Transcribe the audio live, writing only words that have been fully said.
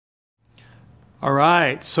All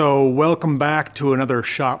right, so welcome back to another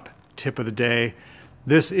shop tip of the day.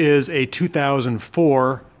 This is a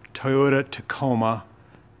 2004 Toyota Tacoma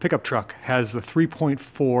pickup truck. Has the 3.4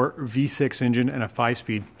 V6 engine and a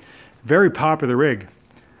 5-speed. Very popular rig.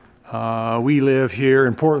 We live here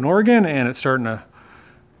in Portland, Oregon, and it's starting to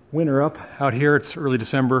winter up out here. It's early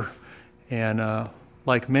December, and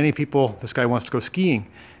like many people, this guy wants to go skiing,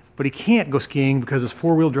 but he can't go skiing because his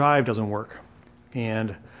four-wheel drive doesn't work.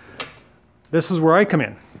 And this is where I come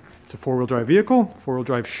in. It's a four-wheel drive vehicle. Four-wheel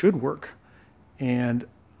drive should work. And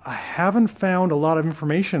I haven't found a lot of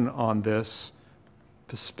information on this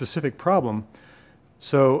specific problem.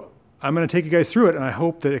 So I'm going to take you guys through it, and I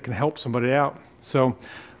hope that it can help somebody out. So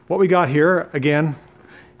what we got here, again,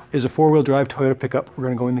 is a four-wheel drive Toyota pickup. We're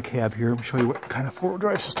going to go in the cab here and show you what kind of four-wheel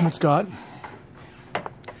drive system it's got.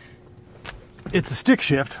 It's a stick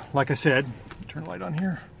shift, like I said. Turn the light on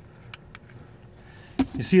here.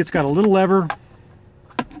 You see it's got a little lever.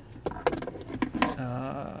 Get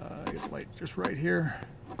the light just right here.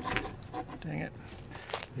 Dang it.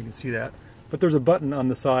 You can see that. But there's a button on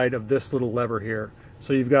the side of this little lever here.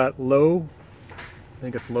 So you've got low, I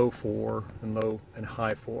think it's low 4 and low and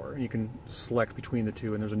high 4. And you can select between the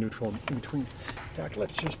two, and there's a neutral in between. In fact,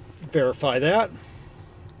 let's just verify that.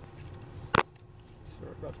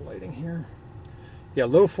 Sorry about the lighting here. Yeah,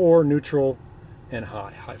 low 4, neutral, and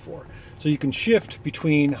high 4. So you can shift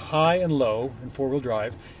between high and low in four-wheel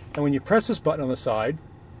drive. And when you press this button on the side,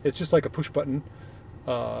 it's just like a push button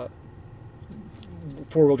four-wheel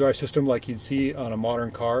drive system like you'd see on a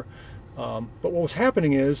modern car. But what was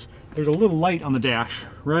happening is there's a little light on the dash,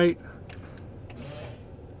 right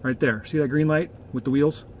there. See that green light with the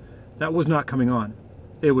wheels? That was not coming on.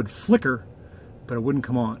 It would flicker, but it wouldn't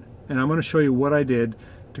come on. And I'm going to show you what I did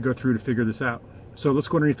to go through to figure this out. So let's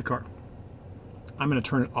go underneath the car. I'm going to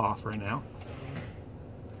turn it off right now.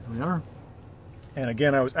 Here we are. And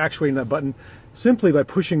again, I was actuating that button simply by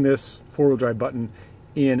pushing this four-wheel drive button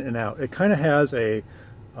in and out. It kind of has a,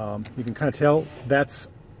 you can kind of tell that's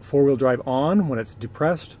four-wheel drive on when it's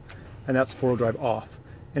depressed, and that's four-wheel drive off.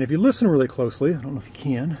 And if you listen really closely, I don't know if you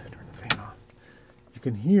can, turn the fan off, you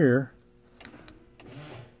can hear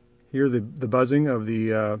the buzzing of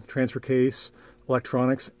the transfer case,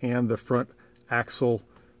 electronics, and the front axle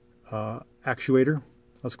actuator.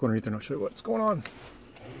 Let's go underneath there and I'll show you what's going on.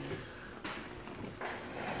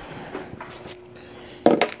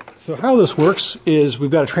 So how this works is we've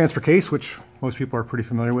got a transfer case, which most people are pretty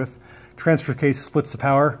familiar with. Transfer case splits the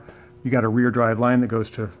power. You got a rear drive line that goes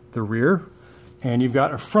to the rear, and you've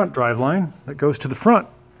got a front drive line that goes to the front,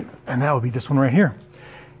 and that would be this one right here.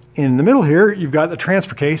 In the middle here, you've got the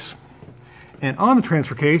transfer case, and on the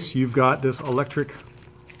transfer case, you've got this electric,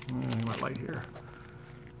 my light here,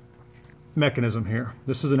 mechanism here.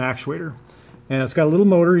 This is an actuator, and it's got a little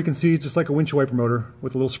motor, you can see, just like a windshield wiper motor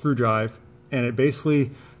with a little screw drive, and it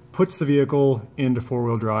basically puts the vehicle into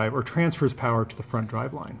four-wheel drive or transfers power to the front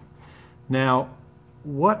drive line. Now,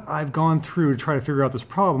 what I've gone through to try to figure out this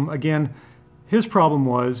problem, again, his problem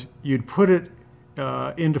was you'd put it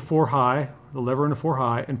into 4 high, the lever into 4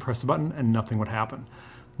 high, and press the button and nothing would happen.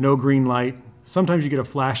 No green light. Sometimes you get a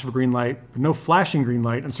flash of a green light, but no flashing green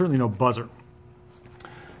light, and certainly no buzzer.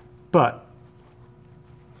 But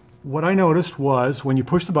what I noticed was when you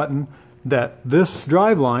push the button that this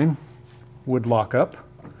drive line would lock up.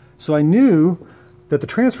 So I knew that the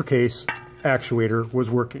transfer case actuator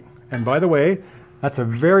was working. And by the way, that's a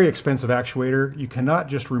very expensive actuator. You cannot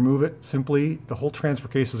just remove it simply. The whole transfer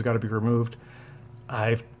case has got to be removed.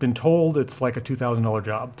 I've been told it's like a $2,000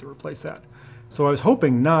 job to replace that. So I was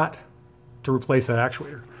hoping not to replace that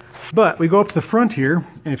actuator. But we go up to the front here,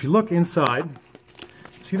 and if you look inside,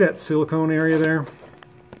 see that silicone area there?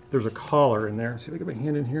 There's a collar in there. See if I get my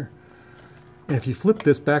hand in here. And if you flip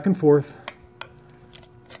this back and forth,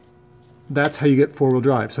 that's how you get four-wheel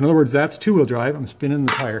drive. So in other words, that's two-wheel drive. I'm spinning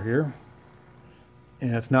the tire here,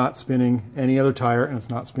 and it's not spinning any other tire, and it's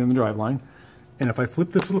not spinning the drive line. And if I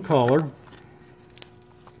flip this little collar,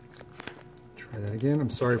 try that again. I'm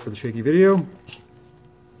sorry for the shaky video.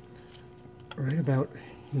 Right about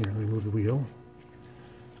here, let me move the wheel.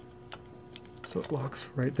 So it locks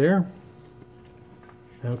right there.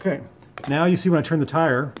 Okay, now you see when I turn the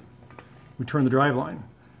tire, we turn the drive line.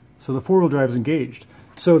 So the four-wheel drive is engaged.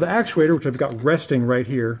 So the actuator, which I've got resting right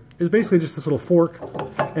here, is basically just this little fork.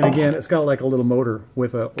 And again, it's got like a little motor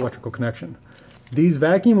with an electrical connection. These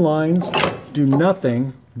vacuum lines do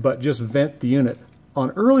nothing but just vent the unit.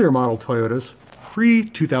 On earlier model Toyotas,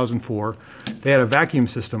 pre-2004, they had a vacuum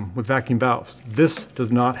system with vacuum valves. This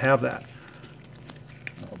does not have that.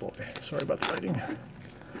 Oh boy, sorry about the lighting.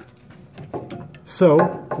 So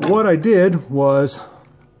what I did was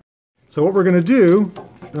So what we're going to do,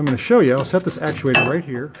 I'm going to show you, I'll set this actuator right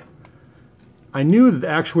here. I knew that the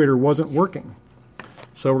actuator wasn't working.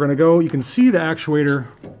 So we're going to go, you can see the actuator,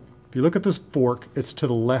 if you look at this fork, it's to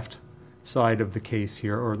the left side of the case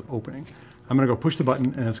here, or the opening. I'm going to go push the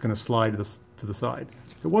button and it's going to slide to the side.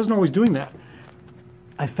 It wasn't always doing that.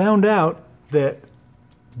 I found out that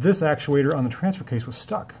this actuator on the transfer case was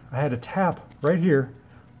stuck. I had to tap right here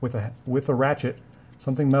with a ratchet,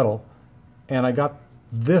 something metal, and I got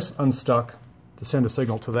this unstuck to send a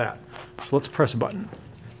signal to that. So let's press a button.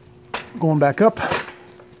 Going back up,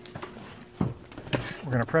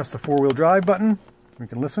 we're going to press the four-wheel drive button. We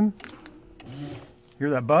can listen, hear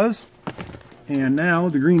that buzz, and now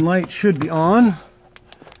the green light should be on,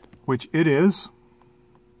 which it is.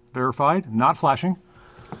 Verified, not flashing.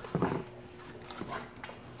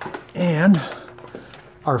 And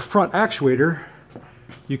our front actuator,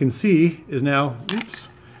 you can see, is now, oops,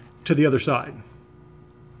 to the other side.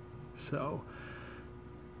 So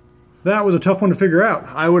that was a tough one to figure out.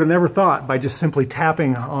 I would have never thought by just simply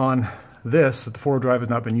tapping on this that the four-wheel drive has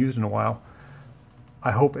not been used in a while.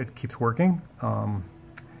 I hope it keeps working.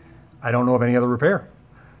 I don't know of any other repair.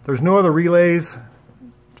 There's no other relays,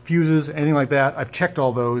 fuses, anything like that. I've checked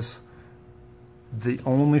all those. The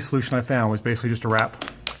only solution I found was basically just a wrap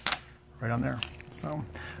right on there. So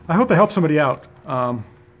I hope I helped somebody out.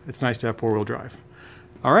 It's nice to have four-wheel drive.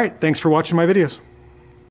 All right, thanks for watching my videos.